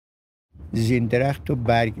زین درخت و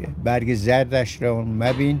برگ زردش را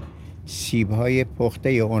مبین، سیب‌های پخته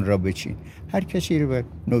اون را بچین. هر کسی رو به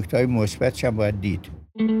نکته‌های مثبتش هم باید دید.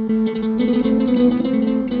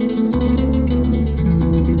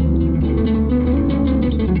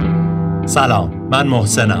 سلام، من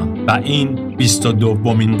محسنم و این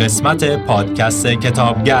 22مین قسمت پادکست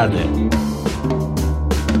کتابگرده.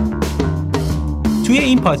 توی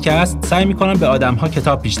این پادکست سعی می‌کنم به آدم‌ها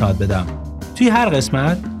کتاب پیشنهاد بدم. توی هر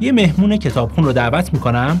قسمت یه مهمون کتابخون رو دعوت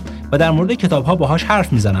می‌کنم و در مورد کتاب‌ها باهاش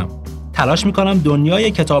حرف می‌زنم. تلاش می‌کنم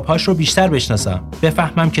دنیای کتاب‌هاش رو بیشتر بشناسم،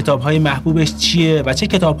 بفهمم کتاب‌های محبوبش چیه و چه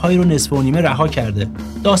کتاب‌هایی رو نصف و نیمه رها کرده.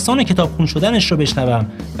 داستان کتابخون شدنش رو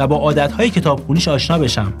بشنوم و با عادت‌های کتابخونیش آشنا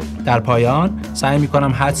بشم. در پایان سعی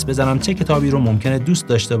می‌کنم حدس بزنم چه کتابی رو ممکنه دوست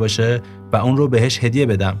داشته باشه و اون رو بهش هدیه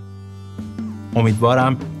بدم.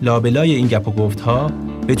 امیدوارم لابلای این گپ و گفت‌ها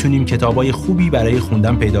بتونیم کتابای خوبی برای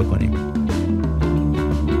خوندن پیدا کنیم.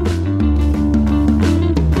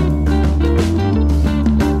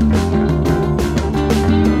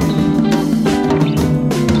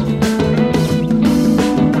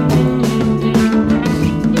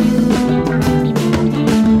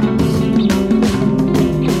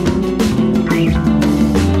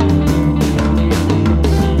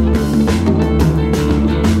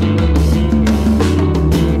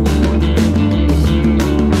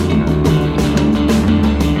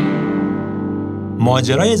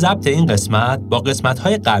 ماجرای ضبط این قسمت با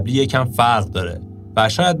قسمت‌های قبلی یکم فرق داره و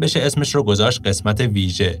شاید بشه اسمش رو گذاشت قسمت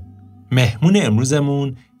ویژه. مهمون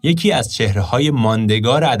امروزمون یکی از چهره‌های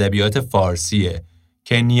ماندگار ادبیات فارسیه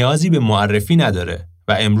که نیازی به معرفی نداره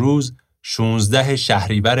و امروز 16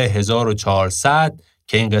 شهریور 1400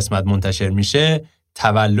 که این قسمت منتشر میشه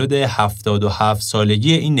تولد 77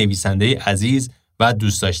 سالگی این نویسنده عزیز و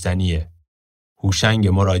دوست داشتنیه. هوشنگ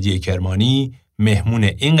مرادی کرمانی مهمون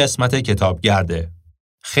این قسمت کتابگرده.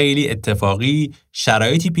 خیلی اتفاقی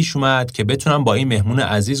شرایطی پیش اومد که بتونم با این مهمون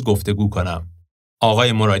عزیز گفتگو کنم.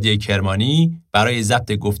 آقای مرادی کرمانی برای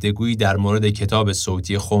ضبط گفتگویی در مورد کتاب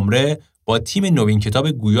صوتی خمره با تیم نوین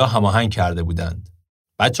کتاب گویا هماهنگ کرده بودند.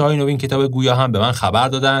 بچه‌های نوین کتاب گویا هم به من خبر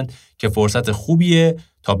دادند که فرصت خوبیه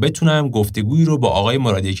تا بتونم گفتگویی رو با آقای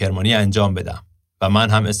مرادی کرمانی انجام بدم و من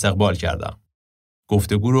هم استقبال کردم.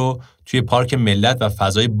 گفتگو رو توی پارک ملت و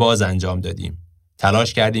فضای باز انجام دادیم.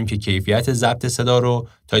 تلاش کردیم که کیفیت ضبط صدا رو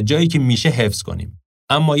تا جایی که میشه حفظ کنیم.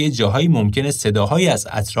 اما یه جاهایی ممکنه صداهایی از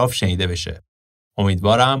اطراف شنیده بشه.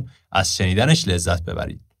 امیدوارم از شنیدنش لذت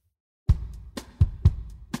ببرید.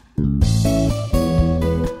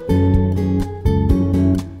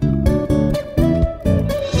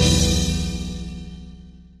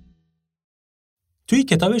 توی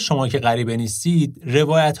کتاب شما که غریبه نیستید،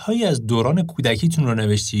 روایت‌هایی از دوران کودکیتون رو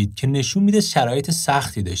نوشتید که نشون میده شرایط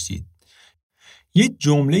سختی داشتید. یه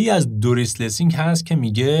جمله‌ای از دوریس لسینگ هست که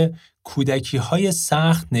میگه کودکی‌های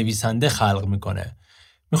سخت نویسنده خلق میکنه.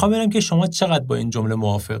 میخوام ببینم که شما چقدر با این جمله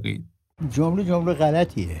موافقید؟ جمله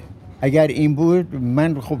غلطیه. اگر این بود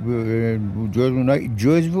من خب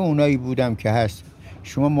جزو اونایی بودم که هست.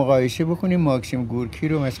 شما مقایسه بکنید ماکسیم گورکی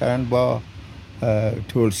رو مثلا با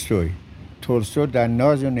تولستوی در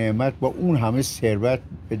ناز و نعمت با اون همه ثروت،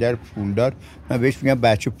 پدر پولدار، من بهش میگم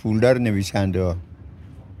بچه پولدار نویسنده ها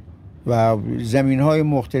و زمین‌های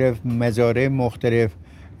مختلف، مزارع مختلف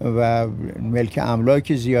و ملک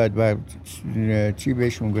املاک زیاد و چی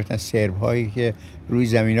بهشون گفتن سرب‌هایی که روی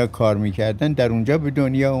زمین‌ها کار می‌کردن، در اونجا به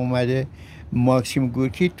دنیا اومده. ماکسیم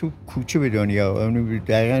گورکی تو کوچه به دنیا،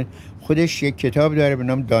 دقیقاً خودش یک کتاب داره به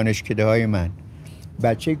نام دانشکده‌های من.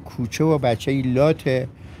 بچه کوچه و بچه لات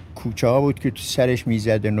کوچه ها بود که تو سرش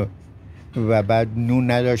میزدن و بعد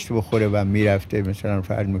نون نداشته بخوره و میرفته مثلا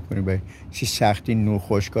فرض میکنی به چی سختی نون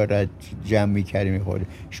خشکار را جمع میکردی میخورده.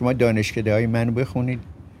 شما دانشکده های منو بخونید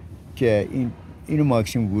که اینو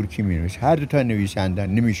ماکسیم گورکی مینویسه. هر دو تا نویسندن،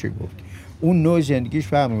 نمیشه گفت اون نوع زندگیش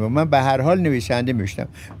فهم میکنم. من به هر حال نویسنده میشدم،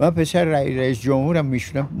 من پسر رئیس جمهورم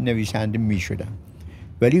میشدم نویسنده میشدم،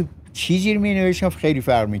 ولی چیزی رو مینوشتم خیلی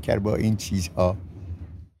فرق میکرد با این چیزها.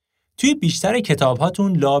 توی بیشتر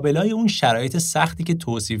کتاب‌هاتون لابلای اون شرایط سختی که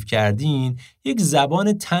توصیف کردین یک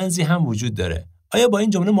زبان طنزی هم وجود داره. آیا با این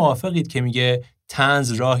جمله موافقید که میگه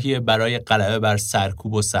طنز راهیه برای غلبه بر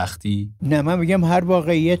سرکوب و سختی؟ نه، من میگم هر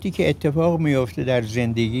واقعیتی که اتفاق میفته در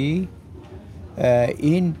زندگی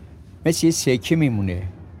این مثل یه سکه میمونه.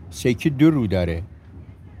 سکه دو رو داره.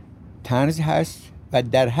 طنز هست و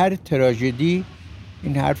در هر تراژدی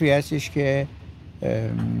این حرفی هستش که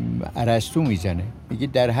ارسطو میزنه، میگه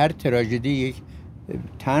در هر تراژدی یک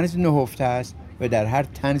طنز نهفته است و در هر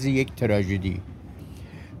طنز یک تراژدی.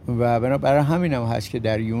 و برای همین هم هست که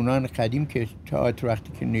در یونان قدیم که تئاتر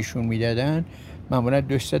وقتی که نشون میدادن معمولا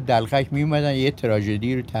دوستا دلقک میومدن یه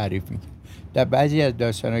تراژدی رو تعریف میکرد. در بعضی از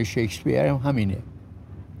داستان‌های شکسپیر هم همینه.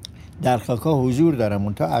 در خاکا حضور دارم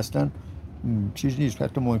اون تا اصلا چیز نیست،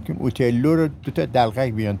 حتی ممکن اوتلو رو 2 تا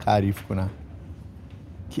دلقک بیان تعریف کنن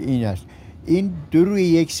که این است. این دو روی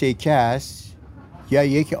یک سکه است یا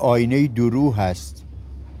یک آینه درو هست.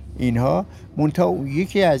 اینها منتها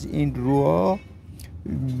یکی از این روها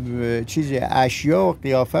چیز اشیا و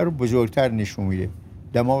قیافه رو بزرگتر نشون میده،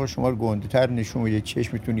 دماغ شما رو گنده‌تر نشون میده،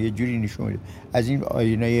 چشمتون یه جوری نشون میده. از این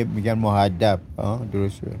آینه میگن محدب،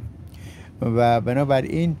 درسته. و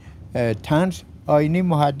بنابراین طنز آینه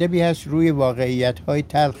محدبی هست روی واقعیت‌های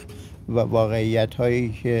تلخ و واقعیت‌های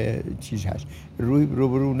که چیز هست،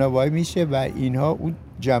 روبرو اونا وای میشه و اینها اون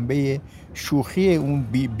جنبه شوخی اون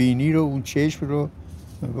بینی رو، اون چشم رو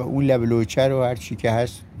و اون لب لوچه رو هر چی که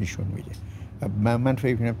هست نشون میده. من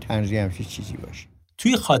فکر کنم طنزی همچین چیزی باشه.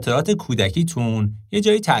 توی خاطرات کودکیتون یه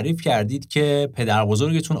جایی تعریف کردید که پدر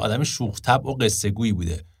بزرگتون آدم شوخ طبع و قصه گویی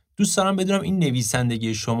بوده. دوست دارم بدونم این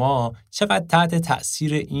نویسندگی شما چقدر تحت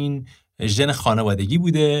تأثیر این ژن خانوادگی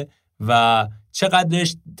بوده و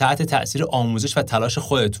چقدرش تحت تأثیر آموزش و تلاش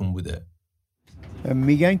خودتون بوده؟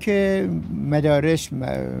 میگن که مدارس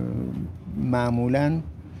معمولاً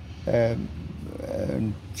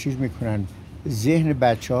چیز میکنن، ذهن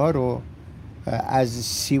بچه ها رو از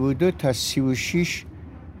 32 تا 36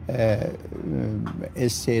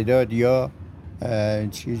 استعداد یا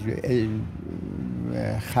چیز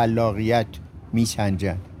خلاقیت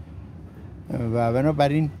میسنجن و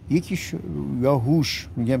بنابراین یکیش یا هوش،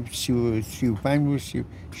 میگم 35 و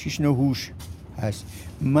 36 نوع هوش هست.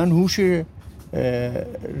 من هوش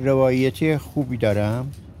روایتی خوبی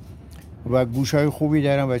دارم و گوش‌های خوبی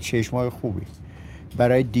دارم و چشم‌های خوبی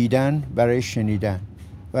برای دیدن، برای شنیدن.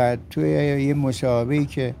 و توی یه مصاحبه‌ای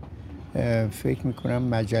که فکر میکنم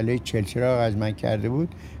مجله چلچراغ از من کرده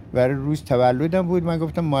بود، برای روز تولدم بود، من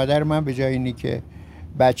گفتم مادر من به جای اینی که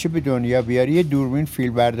بچه به دنیا بیاری یه دوربین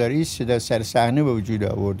فیلمبرداری صدا سر صحنه به وجود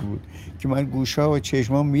آورده بود که من گوش‌ها و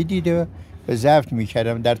چشمام میدیده و ضبط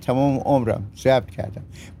میکردم، در تمام عمرم ضبط کردم.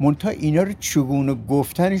 منتها اینا رو چگونه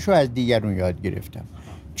گفتنش رو از دیگرون یاد گرفتم.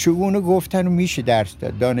 چگونه گفتن رو میشه درس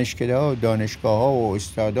داد. دانشکده‌ها و دانشگاه‌ها و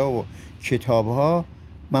استادا و کتاب‌ها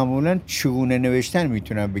معمولاً چگونه نوشتن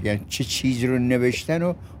میتونن بگن، چه چیز رو نوشتن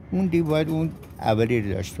و اون باید اون اولی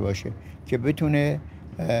رو داشته باشه که بتونه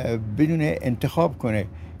بدون انتخاب کنه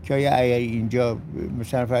که آیا اگر اینجا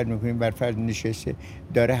مثلا فرض میکنیم بر فرض نشسته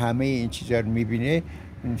داره همه این چیزا رو میبینه،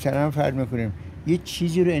 مثلا فرض میکنیم یه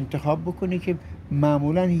چیزی رو انتخاب بکنه که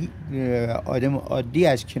معمولا آدم عادی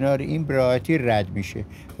از کنار این براحتی رد میشه،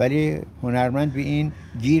 ولی هنرمند به این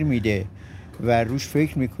گیر میده و روش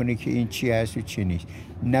فکر میکنه که این چی هست و چی نیست.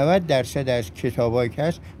 90% از کتابایی که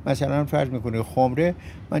هست، مثلا فرض میکنه خمره،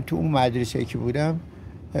 من تو اون مدرسه که بودم،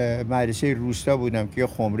 مدرسه روستا بودم که یه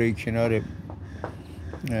خمره کنار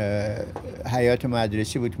حیات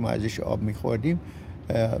مدرسه بود، ما ازش آب میخوردیم.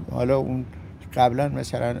 حالا اون قبلا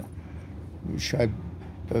مثلا شاید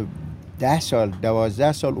 10 سال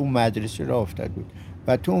 12 سال اون مدرسه را افتاد بود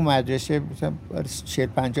و تو اون مدرسه مثلا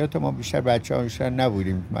 40-50 تا ما بیشتر بچه‌ها بیشتر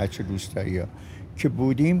نبودیم، بچه روستایی ها که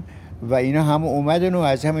بودیم و اینا هم اومدن و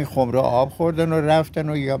از همین خمره آب خوردن و رفتن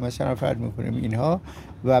و یا مثلا فرض میکنیم اینها.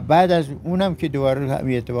 و بعد از اونم که دوباره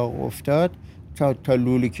همین اتفاق افتاد، تا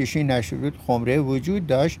لوله کشی نشد، خمره وجود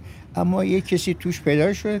داشت اما یک کسی توش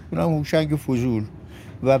پیدا شد، اونم هوشنگ فضول،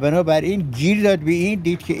 و بنابراین گیر داد به این،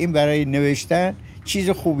 دید که این برای نوشتن چیز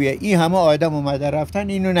خوبیه. این همه آدم اومده رفتن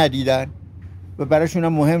اینو ندیدن و براشون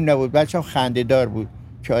هم مهم نبود، بچه‌ها خنده‌دار بود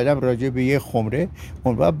که آدم راجع به یه خمره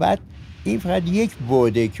اون. بعد این فقط یک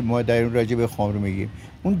بوده که ما داریم راجع به خمره میگیم،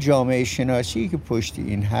 اون جامعه شناسی که پشت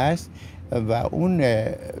این هست و اون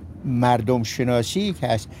مردم شناسی که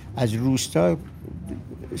هست. از روستا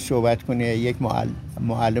صحبت کنی، یک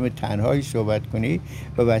معلم تنهایی صحبت کنی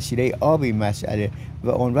به وسیله آب این مسئله و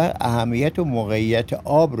اون وقت اهمیت و موقعیت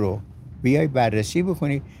آب رو بیای بررسی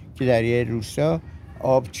بکنی که در یه روستا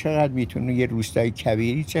آب چقدر میتونه، یه روستای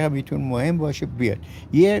کبیری چقدر میتونه مهم باشه. بیاد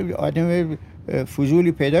یه آدم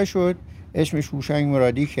فضولی پیدا شد اسمش هوشنگ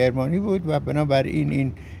مرادی کرمانی بود و بنابراین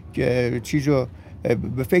این چیزو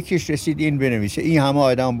به فکرش رسید این بنویسه. این همه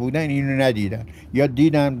آدم بودن اینو ندیدن یا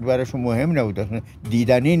دیدن براشون مهم نبود،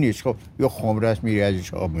 دیدنی نیست. خب یا خمره است میری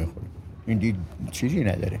ازش آب میخوری، این چیزی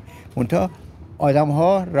نداره. منتها آدم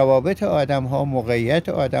ها، روابط آدم ها، موقعیت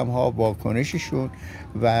آدم ها، واکنششون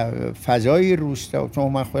و فضای روستا.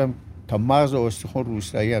 چون من خودم تا مغز استخون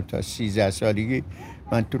روستایی هم، تا 13 سالگی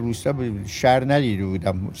من تو روستا شهر ندیده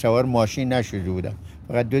بودم، سوار ماشین نشده بودم،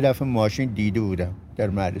 فقط 2 دفعه ماشین دیده بودم در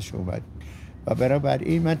مدرسه اومد. و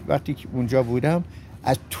برای من وقتی که اونجا بودم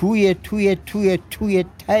از توی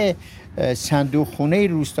ته صندوق خونه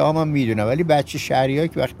روستاها ما میدونم، ولی بچه شهری‌ها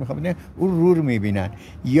که وقتی میخوام ببینن اون رو میبینن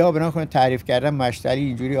یا بنا کنن تعریف کردن مشتری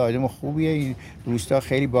اینجوری آدم خوبیه، این روستا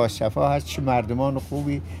خیلی باصفا هست، چه مردمان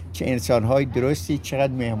خوبی، چه انسان‌های درستی،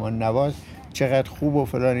 چقدر مهمان نواز، چقدر خوب و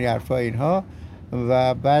فلان حرفا اینها.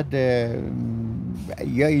 و بعد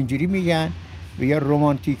یا اینجوری میگن و یا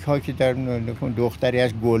رومانتیک ها که در دختری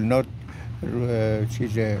از گلنار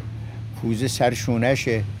چیز کوزه سر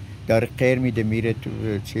شونشه داره غیر میده میره تو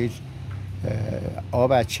چیز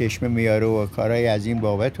آب از چشمه میاره و کارهای از این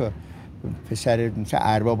بابت و پسر مثلا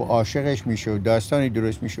ارباب عاشقش میشه و داستانی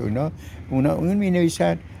درست میشه اونا اون می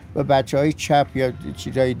نویسن و بچه های چپ یا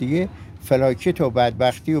چیزای دیگه فلاکت و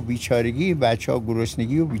بدبختی و بیچارگی بچه ها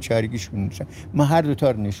گرسنگی و بیچارگیشون میشن. من هر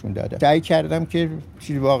دوتا رو نشون دادم، سعی کردم که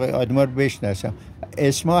چیز واقعی آدما رو بشناسم،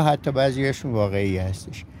 اسما حتی بعضیاشون واقعی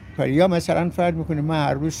هستش. یا مثلا فرض میکنه من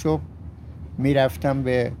هر روز صبح میرفتم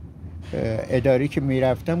به اداری که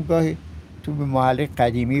میرفتم گاهی تو به محله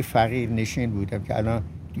قدیمی فقیر نشین بودم که الان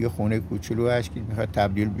یه خونه کوچولو هست که میخواد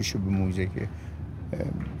تبدیل بشه به موزه که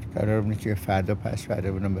قرار بود که فردا پس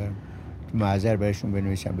فردا برم معذر برشون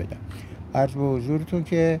بنویسم بدم. عرض به حضورتون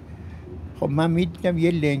که خب من میدیدم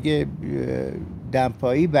یه لنگ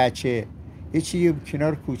دمپایی بچه یه چیزی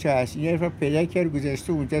کنار کوچه هست، یه نفر پیدا کرد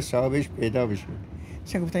گذاشته اونجا صاحبش پیدا بشه.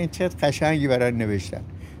 مثلا گفتن این چقدر قشنگی برای نوشتن.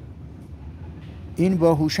 این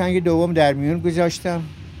با هوشنگ دوم در میون گذاشتم.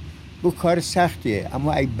 bu کار سختیه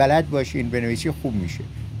اما اگه بلد باشی این بنویسی خوب میشه.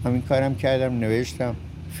 همین کارم کردم، نوشتم،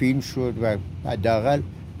 فیلم شد و حداقل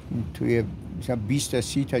توی مثلا 20 تا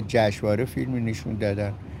 30 تا جشنواره فیلم نشون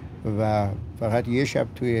دادن و فقط یه شب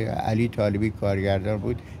توی علی طالبی کارگردان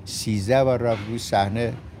بود 13 بار رفت رو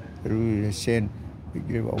صحنه رو سن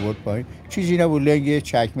آورد پایین، چیزی نبود، لنگ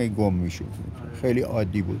چکمه گم میشد، خیلی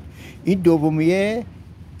عادی بود. این دومیه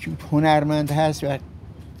که هنرمند هست و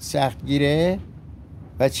سختگیره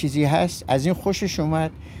و چیزی هست از این خوشش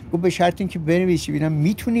اومد، گفت به شرط اینکه بنویسی ببینم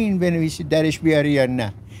میتونی این بنویسی درش بیاری یا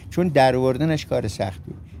نه، چون در آوردنش کار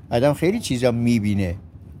سختی. آدم خیلی چیزا میبینه،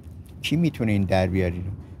 کی میتونه این در بیاری؟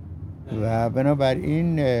 و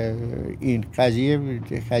بنابراین این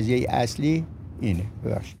قضیه اصلی اینه.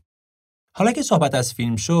 ببخشید. حالا که صحبت از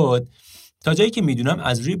فیلم شد، تا جایی که میدونم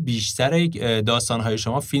از روی بیشتر داستان‌های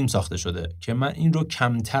شما فیلم ساخته شده که من این رو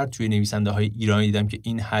کمتر توی نویسنده‌های ایرانی دیدم که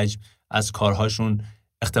این حجم از کارهاشون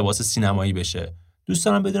اقتباس سینمایی بشه. دوست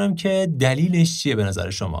دارم بدونم که دلیلش چیه به نظر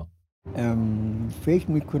شما؟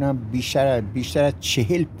 فکر میکنم بیشتر از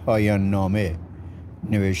 40 پایان نامه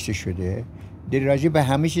نوشته شده. راجع به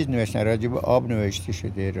همه چیز نوشتن، راجع به آب نوشته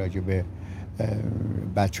شده، راجع به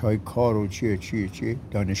بچهای کار و چی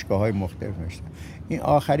دانشگاه‌های مختلف نوشتن. این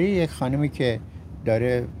آخری یک خانمی که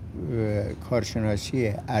داره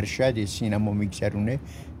کارشناسی ارشد سینما میگذرونه،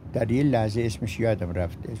 در یه لحظه اسمش یادم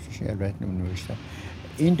رفته، البته نوشتم.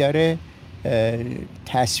 این داره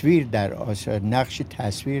تصویر در آثار، نقش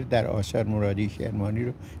تصویر در آثار مرادی کرمانی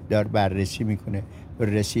رو داره بررسی میکنه و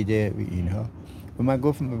رسیده به اینها. و من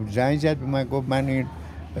گفت، زنگ زد به من گفت من این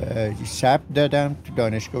ثبت دادم تو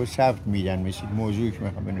دانشگاه و ثبت میدن مثل موضوعی که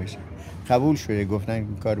میخوام بنویسم. قبول شده، گفتن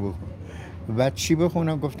این کار بکن. بعد چی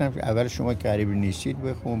بخونم؟ گفتم اول شما قریب نیستید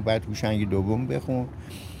بخون، بعد هوشنگ دوم بخون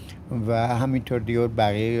و همینطور دیگه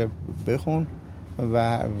بقیه بخون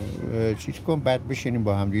و چیز کن، بعد بشینیم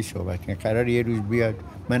با هم دیگه صحبت کنیم. قرار یه روز بیاد،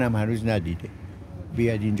 منم هنوز ندیده،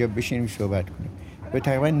 بیاد اینجا بشینیم صحبت کنیم. به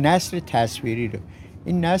تقریبا نثر تصویری رو،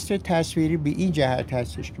 این نثر تصویری به این جهت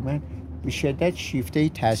هستش که من به شدت شیفته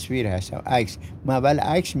تصویر هستم. عکس، من اول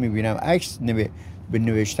عکس میبینم، عکس به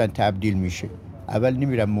نوشتن تبدیل میشه. اول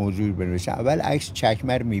نمیرم موضوع بنویسم، اول عکس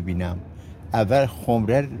چکمه رو میبینم، اول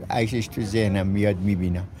خمره عکسش تو ذهنم میاد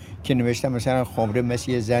میبینم که نوشتم مثلا خمره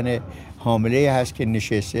مثل یه زن حامله هست که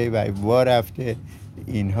نشسته و وا رفته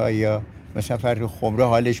اینها، یا مثلا فرق خمره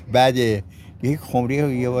حالش بده، یک خمره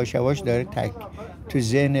یواش یواش داره تو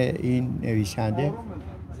ذهن این نویسنده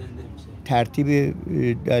ترتیب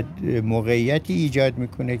موقعیتی ایجاد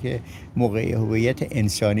میکنه که هویت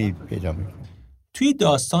انسانی پیدا میکنه. توی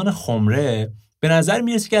داستان خمره به نظر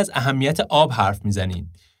میرسه که از اهمیت آب حرف میزنین.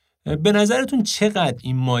 به نظرتون چقدر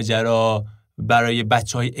این ماجرا برای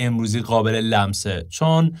بچهای امروزی قابل لمسه؟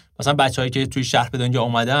 چون مثلا بچه‌هایی که توی شهر به دنیا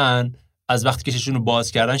اومدن از وقتی که چششون رو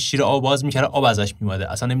باز کردن شیر آب باز میکردن، آب ازش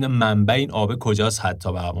میومده، اصلا نمیدونم منبع این آب کجاست، حتی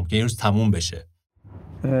واقعا ممکنه یه روز تموم بشه.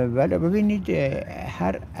 ولی ببینید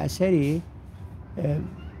هر اثری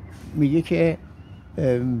میگه که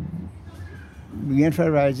یه نفر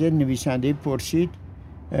راجع نویسنده پرسید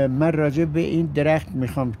من راجع به این درخت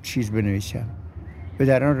میخوام چیز بنویسم، به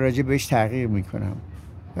دران راجع بهش تحقیق میکنم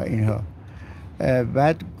و اینها.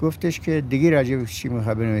 بعد گفتش که دیگه راجع به چی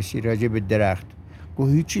میخوای بنویسی؟ راجع به درخت.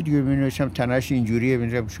 گفت هیچی دیگه می‌نویسم تنش اینجوریه،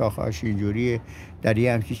 می‌نویسم شاخه‌اش اینجوریه، در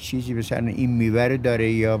یه همچین چیزی مثلا این میوه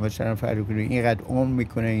داره یا مثلا فرض کنید اینقدر عمر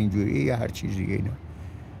میکنه اینجوری یا هر چیز دیگه. اینا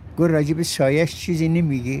گفت راجع به سایه‌اش چیزی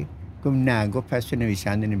نمیگی؟ گفت نه. گفت پس تو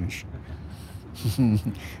نویسنده نمیشه.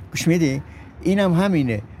 گوش میدی؟ اینم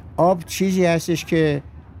همینه. آب چیزی هستش که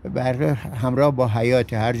همراه با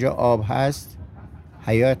حیات، هر جا آب هست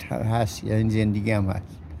حیات هست، یعنی زندگی هم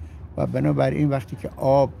هست. و بنابراین وقتی که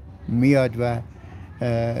آب میاد و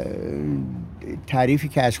تعریفی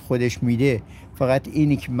که از خودش میده فقط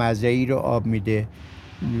اینی که مزه‌ای رو آب میده،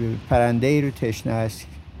 پرنده‌ای رو تشنه است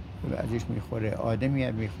ازش میخوره، آدمی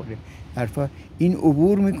هم میخوره، حرفا، این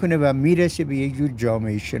عبور میکنه و میرسه به یک جور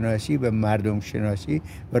جامعه شناسی، به مردم شناسی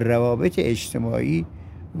و روابط اجتماعی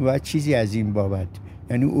و چیزی از این بابت.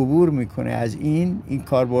 یعنی عبور میکنه از این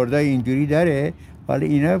کاربردهای اینجوری داره، حالا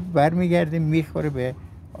اینا برمیگرده میخوره به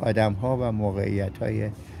آدم‌ها و موقعیت‌های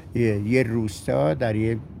یه روستا در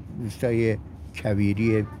یه روستای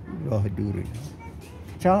کویری راه دوری.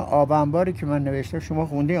 چون آب انباری که من نوشتم، شما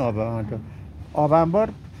خوندین آب انبار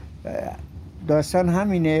داستان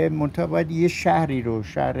همینه، منتها باید یه شهری رو،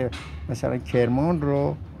 شهر مثلا کرمان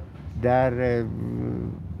رو در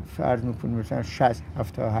فرض میکنیم مثلا 60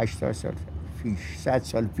 70 80 سال پیش، 100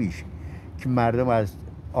 سال پیش که مردم از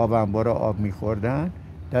آب انبار آب میخوردن،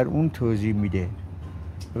 در اون توضیح میده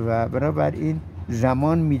و بنابراین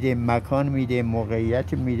زمان میده، مکان میده،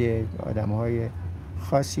 موقعیت میده، آدم‌های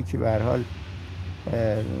خاصی که به هر حال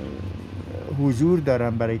حضور دارن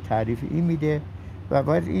برای تعریف این میده. و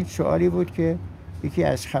بعد این سوالی بود که یکی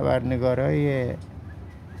از خبرنگارای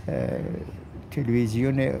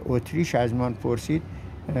تلویزیون اتریش از من پرسید،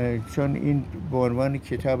 چون این به عنوان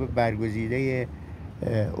کتاب برگزیده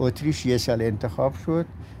اتریش یه سال انتخاب شد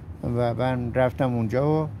و من رفتم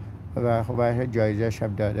اونجا و خب جایزه‌اش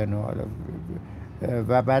هم دادن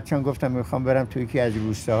و بعد چون گفتم میخوام برم توی یکی از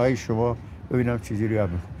روستاهای شما ببینم چجوری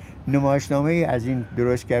آب میخوام. نمایشنامه از این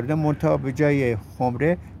درست کردم، منتها به جای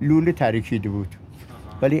خمره لوله ترکیده بود،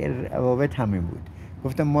 ولی روابط همین بود.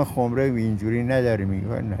 گفتم ما خمره اینجوری نداریم.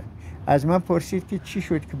 نه. از من پرسید که چی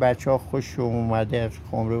شد که بچه‌ها خوششون اومده از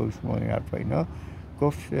خمره و شما این حرفا اینا.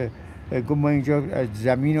 گفت ما اینجا از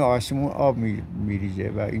زمین و آسمون آب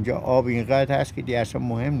میریزه و اینجا آب اینقدر هست که دیگه اصلا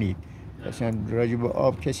مهم نیست، اصلا راجع به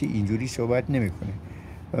آب کسی اینجوری صحبت نمیکنه،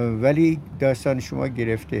 ولی داستان شما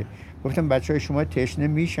گرفته. گفتم بچه‌های شما تشنه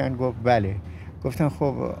میشن؟ گفت بله. گفتن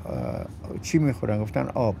خب چی میخورن؟ گفتن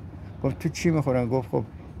آب. گفت تو چی میخورن؟ گفت خب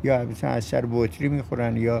یا مثلا از سر بطری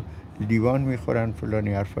میخورن یا لیوان میخورن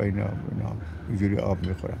فلانی حرفا اینا اینجوری آب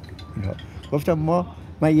میخورن اینا. گفتم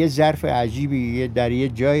من یه ظرف عجیبی در یه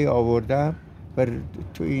جای آوردم و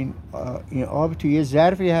تو این آب تو یه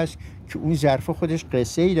ظرفی هست که اون ظرف خودش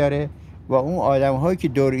قصه ای داره و اون آدم هایی که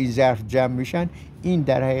دور این ظرف جمع میشن، این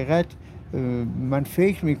در حقیقت من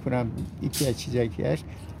فکر میکنم یکی از چیزایی که هست،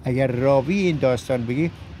 اگر راوی این داستان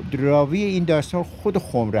بگی، راوی این داستان خود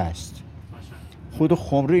خمره است، خود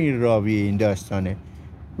خمره این راوی این داستانه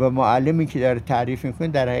و معلمی که داره تعریف میکنه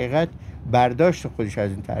در حقیقت برداشت خودش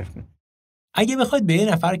از این تعریف کنه. اگه بخواید به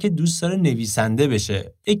یه نفر که دوست داره نویسنده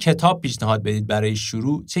بشه یک کتاب پیشنهاد بدید برای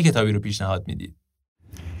شروع، چه کتابی رو پیشنهاد میدید؟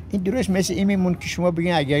 این درست مثل این میمون که شما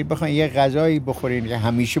بگین اگر بخواید یه غذایی بخورین که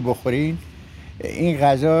همیشه بخورین، این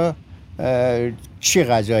غذا چه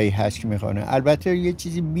غذایی هست که میخوانه؟ البته یه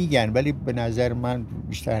چیزی میگن ولی به نظر من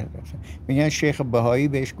بیشتر میگن شیخ بهایی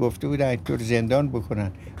بهش گفته بودن تو زندان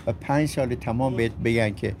بکنن و 5 سال تمام بهت بگن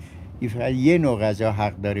که یه نوع غذا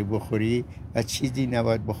حق داری بخوری و چیزی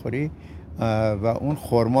نباید بخوری و اون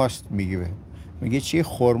خرماست. میگه چی؟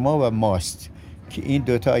 خرما و ماست که این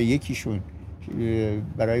دوتا یکیشون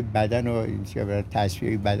برای بدن و برای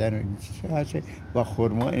تصفیه بدن و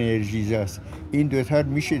خرما انرژیزاست. این دوتا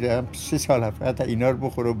میشه 3 سال فقط اینا رو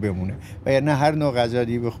بخوره و بمونه و یا نه هر نوع غذا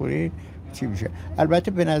دی بخوری چی میشه.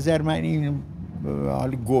 البته به نظر من این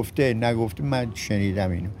حالا گفته نگفته من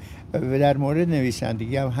شنیدم اینو و در مورد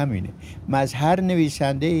نویسندگی هم همینه. من از هر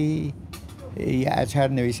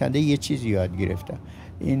نویسنده یه چیزی یاد گرفتم.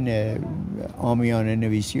 این عامیانه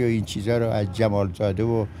نویسی و این چیزا رو از جمالزاده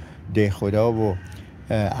و دهخدا و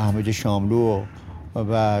احمد شاملو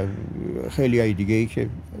و خیلی های دیگه ای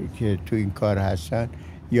که تو این کار هستن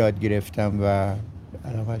یاد گرفتم و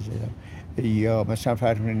علاقه زدم. یا مثلا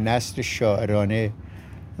فرض نثر شاعرانه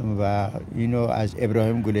و اینو از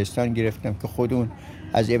ابراهیم گلستان گرفتم که خودون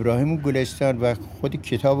از ابراهیم گلستان و خود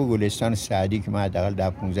کتاب گلستان سعدی که من حداقل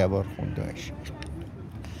 15 بار خوندمش،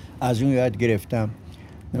 از اون یاد گرفتم.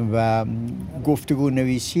 و گفتگو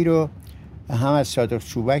نویسی رو هم از صادق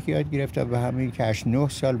چوبک یاد گرفتم و همین که 8-9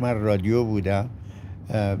 سال من رادیو بودم،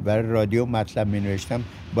 برای رادیو مطلب می نوشتم،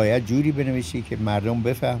 باید جوری بنویسی که مردم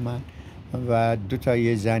بفهمن و 2 تا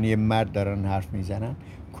یه زن یه مرد دارن حرف میزنن،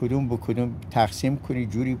 کدوم به کدوم تقسیم کنی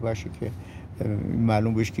جوری باشه که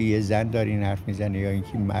معلوم بشه که یه زن داره این حرف میزنه یا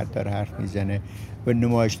اینکه مرد داره حرف میزنه. و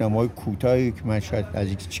نمایشنامه‌های کوتاهی که من شاید از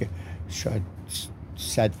اینکه شاید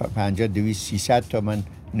 150 200 300 تا من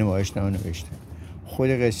نمایشنامه نوشتم. خود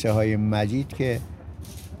قصه های مجید که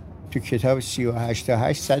تو کتاب 38 تا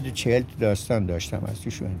 840 داستان داشتم از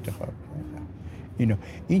توش انتخاب کردم.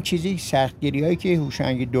 این چیزی سختگیری هایی که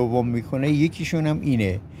هوشنگ دوم میکنه یکیشون هم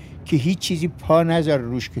اینه که هیچ چیزی پا نذار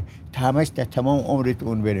روش که همش در تمام عمرت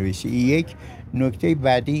اون بنویسی. یک نکته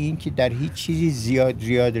بعدی این که در هیچ چیزی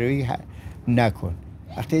زیاد روی نکن.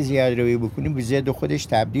 وقتی زیاد روی بکنی به ضد خودش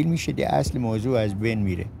تبدیل میشه، دی اصل موضوع از بین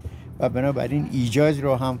میره. و بنابراین ایجاز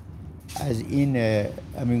رو هم از این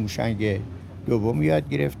هوشنگ دوم یاد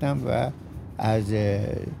گرفتم و از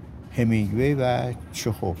همینگوی و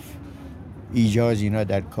چخوف. ایجاز اینا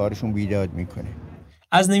در کارشون بیداد میکنه.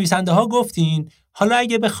 از نویسنده ها گفتین، حالا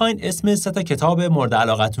اگه بخواین اسم 3 تا کتاب مورد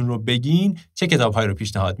علاقتون رو بگین، چه کتاب‌هایی رو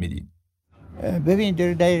پیشنهاد میدین؟ ببین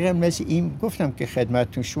دقیقاً مثل این گفتم که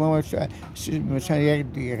خدمتتون، شما مثلا یک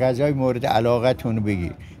غذای مورد علاقتون رو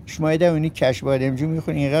بگید. شما یه اونی کشف بادمجون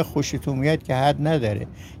میخورید اینقدر خوشتون میاد که حد نداره،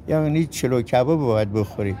 یا اونی چلو کباب باید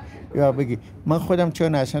بخورید، یا بگی من خودم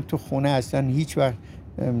چون اصلا تو خونه اصلا هیچ وقت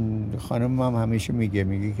خانمم هم همیشه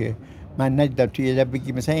میگه که من ندیدم تو یه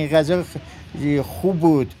بگی مثلا این غذا خوب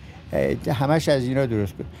بود، همش از اینا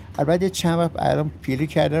درست کن. البته چند وقت الان پیله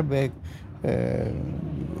کردم به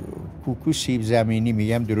کوکو سیب زمینی،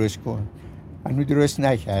 میگم درست کن، منو درست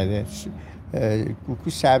نکرده. کوکو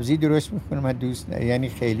سبزی درست میکنه، من دوست یعنی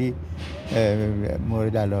خیلی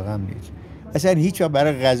مورد علاقم نیست. اصلا هیچ وقت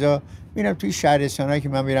برای غذا میرم توی شهرستانایی که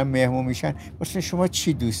من میرم مهمون میشن، مثلا شما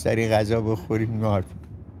چی دوست داری غذا بخورید؟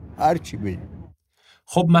 هر چی بگید.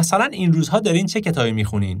 خب مثلا این روزها دارین چه کتابی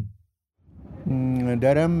میخونین؟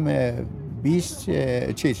 دارم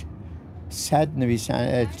 100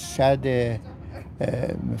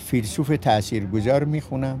 فیلسوف تاثیرگذار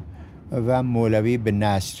میخونم و مولوی به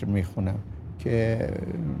نثر میخونم که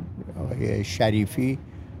آقای شریفی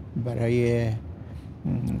برای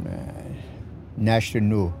نشر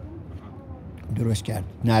نو درست کرد،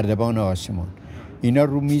 نردبان آسمان. اینا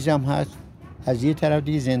رو میزم هست. از یه طرف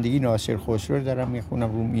دیگه زندگی ناصر خسرو دارم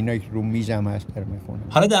میخونم، اینا که رو میزم هست دارم میخونم.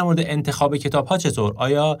 حالا در مورد انتخاب کتاب‌ها چطور؟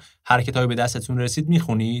 آیا هر کتابی به دستتون رسید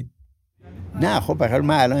میخونید؟ نه خب بخاطر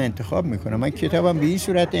من الان انتخاب میکنم. من کتابم به این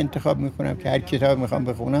صورت انتخاب میکنم که هر کتاب میخوام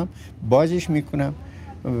بخونم بازش میکنم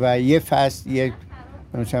و یه فصل یک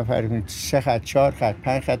مثلا فرض کنید 3 خط 4 خط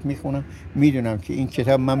 5 خط میخونم، میدونم که این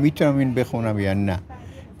کتاب من میتونم این بخونم یا نه.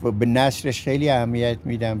 و به نثرش خیلی اهمیت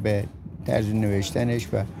میدم، به طرز نوشتنش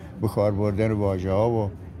و به کار بردن واژه‌ها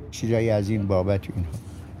و چیزایی از این بابت اینها،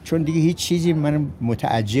 چون دیگه هیچ چیزی من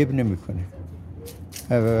متعجب نمیکنه.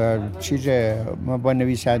 من با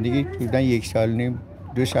نویسندگی حدوداً 1 سال نیم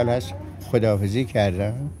 2 سال هست خداحافظی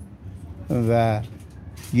کردم و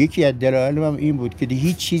یکی از دلایلم هم این بود که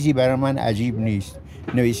هیچ چیزی برای من عجیب نیست.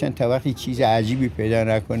 نویسنده تا وقتی چیز عجیبی پیدا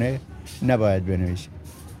نکنه نباید بنویسه.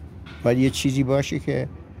 باید یه چیزی باشه که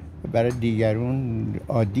برای دیگرون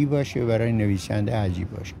عادی باشه، برای نویسنده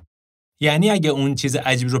عجیب باشه. یعنی اگه اون چیز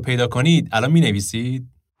عجیب رو پیدا کنید الان می‌نویسید؟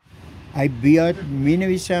 ای بیاد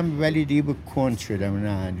می‌نویسم، ولی دیگه به کند شدم،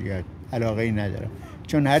 نه دیگه علاقه‌ای ندارم،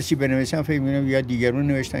 چون هر چی بنویسم فکر می‌کنم یا دیگرون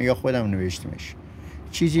نوشتن یا خودم نوشتمش.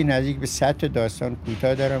 چیزی نزدیک به 100 تا داستان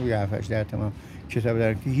کوتاه دارم یا 7 8 تا کتاب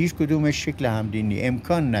دارم که هیچ کدومش شکل همدینی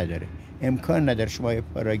امکان نداره. شما یه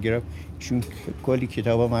پاراگراف، چون کلی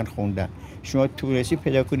کتابا من خوندم، شما تونستی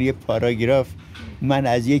پیدا کنی یه پاراگراف من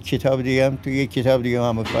از یک کتاب دیگه هم تو یک کتاب دیگه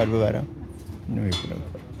هم کار ببرم؟ نمی‌کنم.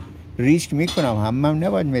 ریسک میکنم، همم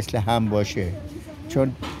نباید مثل هم باشه،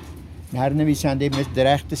 چون هر نویسنده مثل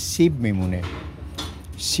درخت سیب میمونه.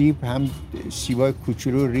 سیب هم سیبای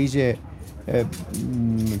کوچولو ریز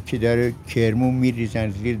که داره کرمون میریزن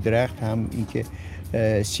زیر درخت، هم اینکه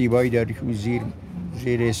سیبایی داره که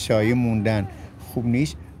زیر سایه موندن خوب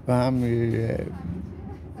نیست، و هم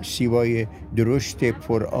سیبای درشت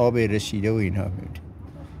پر آب رسیده و اینها میده.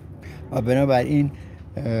 و بنابراین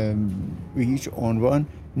به هیچ عنوان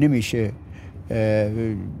نمیشه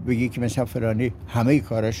بگی که مثلا فلانی همه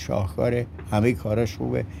کاراش شاهکاره، همه کاراش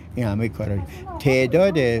خوبه، این همه کاراش.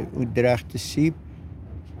 تعداد اون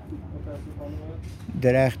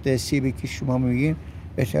درخت سیبی که شما میگین،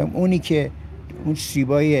 اونی که اون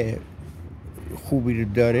سیبای خوبی رو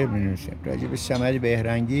داره می‌نویسن. راجع به صمد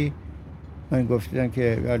بهرنگی من گفتم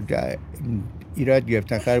که ایراد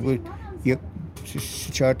گرفتن، قرار بود یک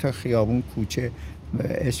 4 تا خیابون کوچه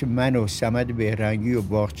اسم من و صمد بهرنگی و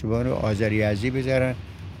باغچبان و آذریعزی بذارن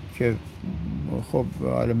که خب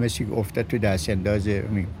حالا مثل افتاد تو دست انداز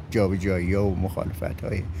جابجایی ها و مخالفت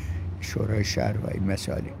های شورای شهر و این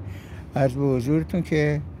مسائل. عرض به حضورتون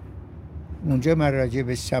که اونجا من راجع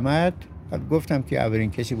به صمد گفتم که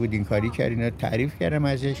اولین کسی بود این کاری کرد، اینا تعریف کردم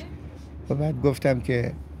ازش و بعد گفتم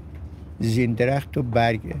که زین درخت و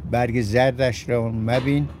برگ زردش را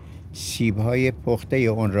مبین، سیب‌های پخته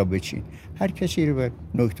اون را بچین. هر کسی رو به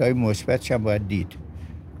نکته‌های مثبتش هم باید دید.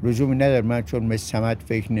 لزومی نداره من چون مثل صمد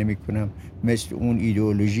فکر نمی‌کنم، مثل اون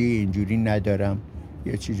ایدئولوژی اینجوری ندارم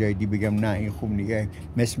یا چیزای دیگه بگم نه این خوب نیست،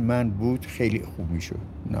 مثل من بود خیلی خوب میشد.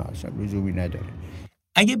 نه اصلا لزومی نداره.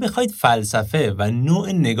 اگه بخواید فلسفه و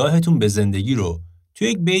نوع نگاهتون به زندگی رو توی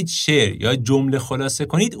یک بیت شعر یا جمله خلاصه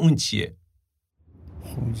کنید، اون چیه؟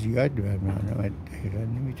 خب زیاد من دقیقا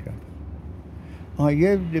نمیتونم.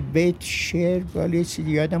 یه بیت شعر ولی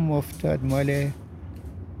چیزی یادم افتاد، مال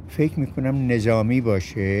فکر میکنم نظامی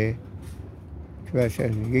باشه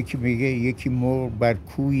که یکی میگه یکی مرغ بر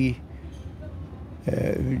کوی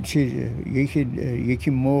یکی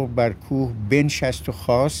مرغ بر کوه بنشست و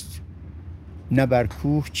خواست، نه بر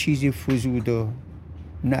کوه چیزی فزود و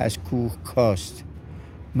نه از کوه کاست.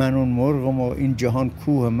 من اون مرغم و این جهان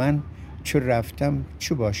کوه من، چه رفتم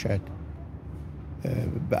چه باشد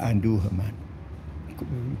به اندوه من.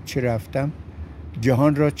 چه رفتم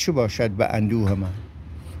جهان را چه باشد به اندوه من.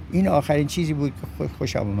 این آخرین چیزی بود که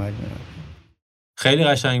خوشم اومد. خیلی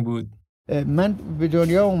قشنگ بود. من به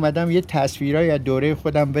دنیا اومدم یه تصویرای از دوره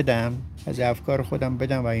خودم بدم، از افکار خودم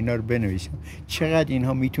بدم و اینا رو بنویسم. چقدر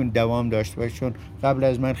اینها میتون دوام داشته باشه، چون قبل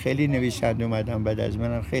از من خیلی نویسنده اومدن، بعد از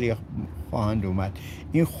منم خیلی خواهند اومد.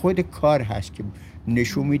 این خود کار هست که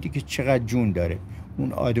نشون میده که چقدر جون داره.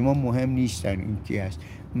 اون آدما مهم نیستن این کی هست.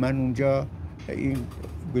 من اونجا این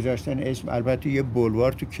گذاشتن اسم، البته یه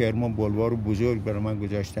بولوار تو کرمان، بولوار بزرگ برای من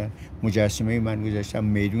گذاشتن، مجسمه من گذاشتن،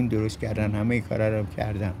 میدون درست کردن، همه این کارا رو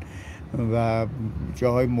کردن و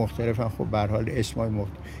جاهای مختلف هم خب به هر حال اسمای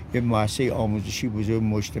مختلف. یه مؤسسه آموزشی بزرگ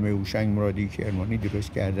مجتمع هوشنگ مرادی کرمانی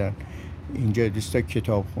درست کردن. اینجا دوستا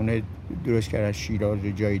کتابخونه درست کردن، شیراز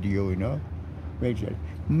و جای دیگه و اینا.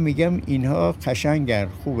 میگم اینها قشنگن،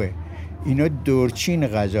 خوبه. اینا دورچین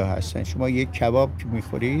غذا هستن. شما یک کباب که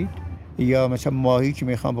میخورید یا مثلا ماهی که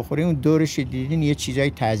میخوام بخورید، اون دورش دیدین یه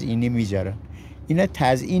چیزای تزیینی میذارن، اینا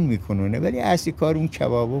تزیین میکنونه، ولی اصلی کار اون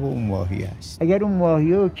کبابه و اون ماهی است. اگر اون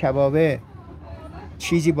ماهی و کبابه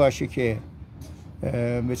چیزی باشه که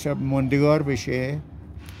مثلا ماندگار بشه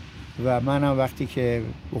و منم وقتی که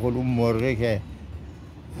بقول اون مرغه که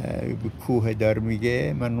به کوه دار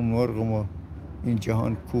میگه، من اون مرغم این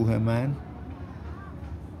جهان کوه من،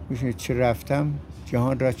 میشه چه رفتم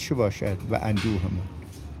جهان را چه باشد و اندوه من.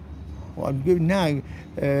 نه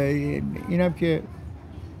اینم که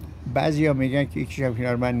بعضی ها میگن که یکیش هم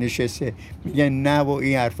کنار من نشسته میگن نه و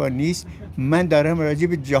این حرفا نیست. من دارم راجع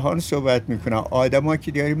به جهان صحبت میکنم. آدم ها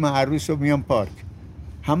که دیاری من هر روز صبح میام پارک،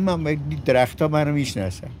 همه درخت ها منو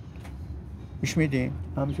میشناسن، میش میدین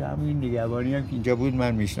همین نگهبانی هم که اینجا بود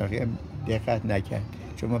من میشناختم، دقت نکرد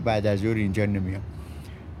چون من بعد از ظهر اینجا نمیام.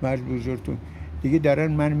 مرد بزرگتون دیگه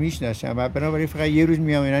دارن من میشناسن و بنابراین فقط یه روز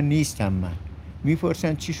میام اینا نیستم. من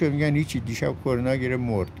میپرسن چی شد، میگن هیچی، دیشب کرونا گرفت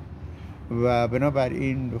مرد و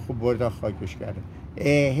بنابراین خوب بردن خاکش کردن.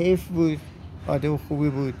 حیف بود، آدم خوبی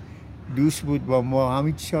بود، دوست بود با ما.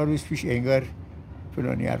 همین 4 روز پیش انگار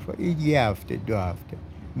فلانی حرفا، این یه هفته 2 هفته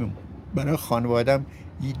برای خانوادم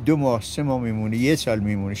 2 ماه 3 ماه میمونه، 1 سال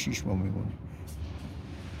میمونه، 6 ماه میمونه،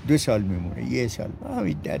 2 سال میمونه، 1 سال.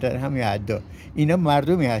 همین در همین حدا. اینا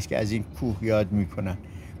مردمی هست که از این کوه یاد میکنن.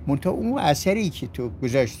 منتها اون اثری که تو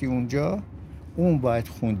گذاشتی اونجا اون باید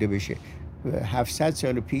خونده بشه. 700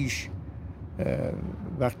 سال پیش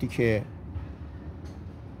وقتی که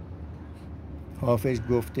حافظ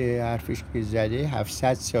گفته حرفش که زده،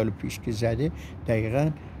 700 سال پیش که زده،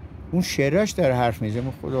 دقیقاً اون شعراش داره حرف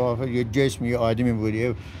میزنه. خود حافظ یه جسم، یه آدمی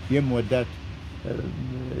بوده، یه مدت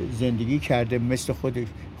زندگی کرده، مثل خودش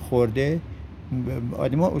خورده.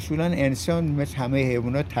 آدم ها اصولاً انسان مثل همه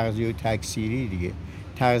حیوانات تغذیه و تکثیری دیگه،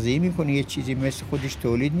 تغذیه میکنه، یه چیزی مثل خودش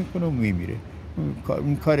تولید میکنه و میمیره.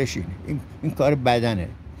 این کارش اینه، این کار بدنه.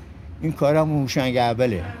 این کار هم هوشنگ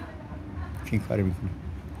اوله که این کار میکنه.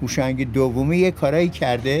 هوشنگ دومی یه کارایی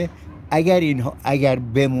کرده، اگر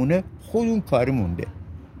بمونه خود اون کاری مونده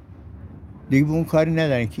دیگه، به اون کاری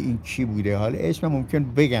ندارن که این کی بوده. حالا اسم ممکن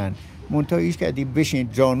بگن، منتها هیچ کسی بشین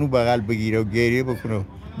جانو بغل بگیره و گریه بکنه و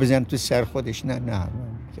بزن تو سر خودش، نه.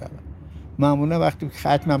 معمولا وقتی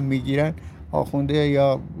ختمم میگیرن آخونده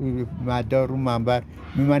یا مدار رو منبر،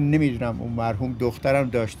 من نمیدونم اون مرحوم دخترم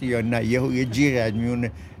داشتی یا نه، یه جیغ از میون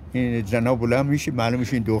این زنا بلند میشه، معلوم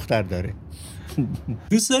میشه این دختر داره.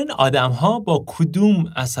 دوست دارین آدم ها با کدوم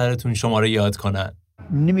اثرتون شما رو یاد کنن؟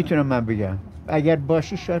 نمیتونم من بگم. اگر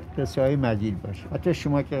باشه شاید قصه های مجید باشه. حتی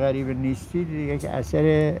شما که غریب نیستید یک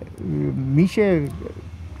اثر میشه.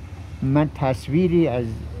 من تصویری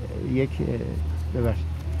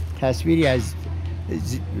از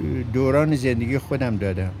دوران زندگی خودم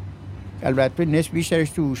دادم. البته نصف بیشترش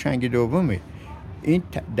تو هوشنگ دومه. این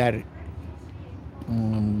در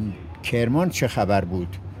کرمان چه خبر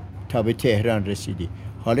بود تا به تهران رسیدی؟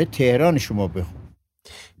 حالا تهران شما بخون.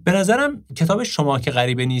 به نظرم کتاب شما که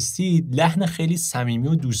غریبه نیستید لحن خیلی صمیمی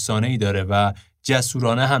و دوستانه‌ای داره و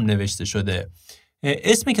جسورانه هم نوشته شده.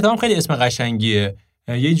 اسم کتابم خیلی اسم قشنگیه.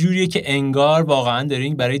 یه جوریه که انگار واقعا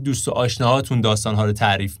دارین برای دوست و آشناهاتون داستان‌ها رو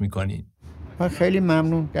تعریف می‌کنین. من خیلی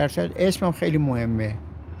ممنون. درصد اسمم خیلی مهمه.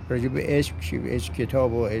 راجع به اسم چی، اسم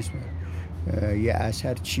کتاب و اسم یه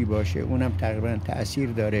اثر چی باشه اونم تقریبا تأثیر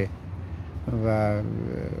داره و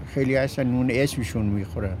خیلی اصلا نون اسمشون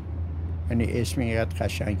میخورن. یعنی اسم اینقدر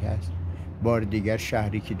قشنگ هست. بار دیگر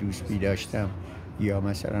شهری که دوست داشتم، یا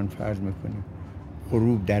مثلا فرض میکنیم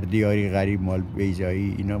غروب در دیاری غریب مال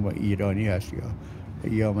بیضایی، اینا با ایرانی هست،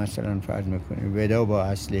 یا مثلا فرض میکنیم ودا با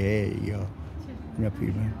اسلحه، یا اینا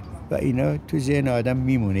پیرمن و اینا تو ذهن آدم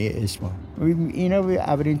میمونه اسما. اینا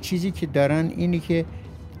اولین چیزی که دارن اینی که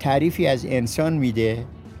تعریفی از انسان میده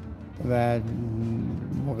و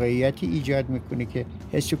موقعیتی ایجاد میکنه که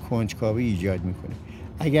حس کنجکاوی ایجاد میکنه.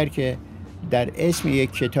 اگر که در اسم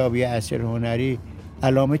یک کتاب یا اثر هنری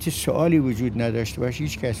علامت سوالی وجود نداشته باشه،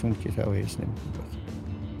 هیچ کس اون کتاب حس نمیکنه.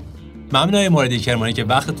 ممنون آقای مرادی کرمانی که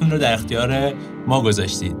وقتتون رو در اختیار ما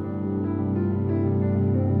گذاشتید.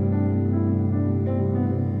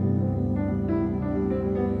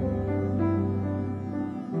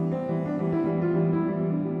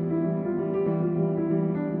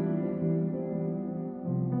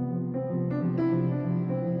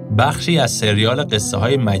 بخشی از سریال قصه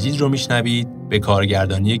های مجید رو میشنوید به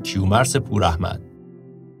کارگردانی کیومرث پوراحمد.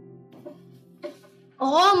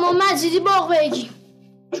 آقا ما مجیدی باغ بگیم.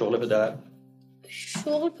 شغل پدر؟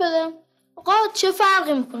 شغل پدرم؟ آقا چه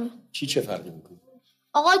فرقی میکنه؟ چه فرقی میکنه؟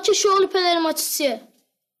 آقا که شغل پدر ما چیه؟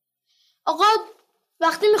 آقا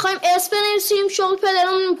وقتی میخوایم اسم بنویسیم شغل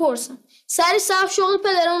پدرمون میپرسن، سری صف شغل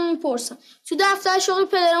پدرمون میپرسن، تو دفتر شغل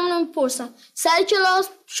پدرمون میپرسن، سری کلاس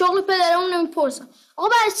شغل پدرمون میپرسن. آقا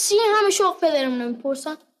برای چی همه شغل پدرمون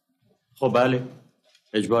میپرسن؟ خب بله،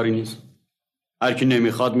 اجباری نیست. هر کی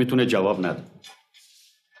نمیخواد میتونه جواب نده.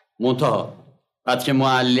 منتها بعد که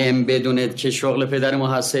معلم بدوند که شغل پدر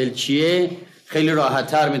محصل چیه، خیلی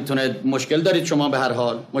راحت‌تر میتونه، مشکل دارید شما به هر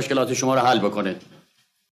حال مشکلات شما رو حل بکنه.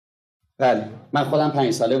 بله، من خودم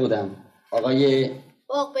 5 ساله بودم.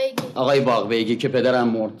 آقای باغبیگی که پدرم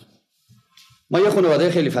مرد. ما یه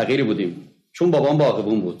خانواده خیلی فقیری بودیم چون بابام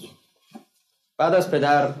باغبون بود. بعد از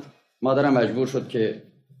پدر مادرم مجبور شد که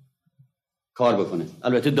کار بکنه.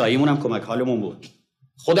 البته داییمون هم کمک حالمون بود.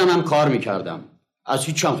 خودم هم کار میکردم. از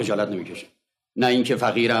هیچ هم خجالت نمیکشم. نه اینکه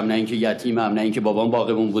فقیرم، نه اینکه یتیمم، نه اینکه بابام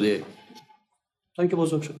باغبون بوده. تا اینکه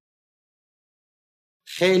بزرگ شد.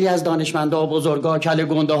 خیلی از دانشمندا، بزرگا، کله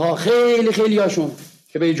گنده ها، خیلی هاشون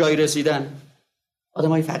که به جایی رسیدن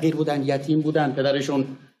آدمای فقیر بودن، یتیم بودن،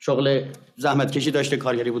 پدرشون شغل زحمت کشی داشته،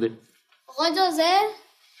 کارگری بوده. آقا اجازه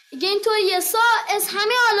دیگه اینطور یه سا از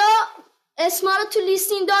همه حالا اسما رو تو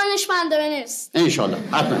لیست این دانشمندا بنویس. انشالله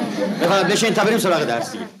حتما. بفرمایید بشین تا بریم سراغ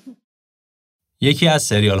درس دیگه. یکی از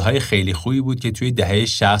سریال‌های خیلی خوبی بود که توی دهه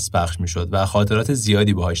 60 پخش می‌شد و خاطرات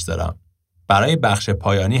زیادی باهاش دارم. برای بخش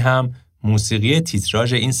پایانی هم موسیقی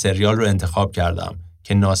تیتراژ این سریال رو انتخاب کردم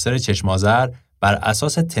که ناصر چشم‌آذر بر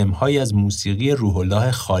اساس تم‌هایی از موسیقی روح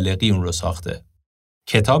الله خالقی اون رو ساخته.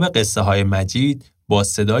 کتاب قصه های مجید با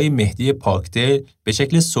صدای مهدی پاکدل به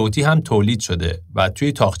شکل صوتی هم تولید شده و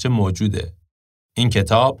توی تاقچه موجوده. این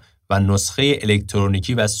کتاب و نسخه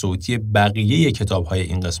الکترونیکی و صوتی بقیه کتاب‌های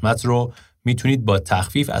این قسمت رو میتونید با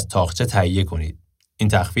تخفیف از تاقچه تهیه کنید. این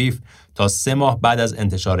تخفیف تا 3 ماه بعد از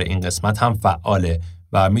انتشار این قسمت هم فعاله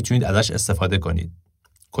و میتونید ازش استفاده کنید.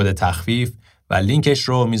 کد تخفیف و لینکش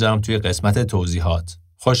رو میذارم توی قسمت توضیحات.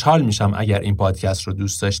 خوشحال میشم اگر این پادکست رو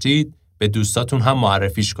دوست داشتید به دوستاتون هم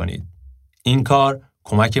معرفیش کنید. این کار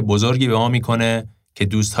کمک بزرگی به ما میکنه که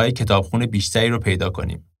دوستهای کتابخون بیشتری رو پیدا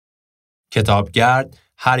کنیم. کتابگرد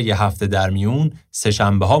هر یه هفته در میون 3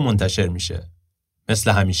 شنبه‌ها منتشر میشه.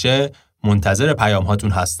 مثل همیشه منتظر پیام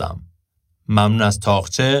هاتون هستم. ممنون از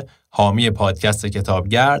تاقچه، حامی پادکست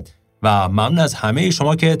کتابگرد و ممنون از همه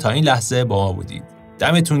شما که تا این لحظه با ما بودید.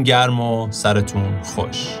 دمتون گرم و سرتون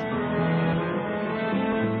خوش.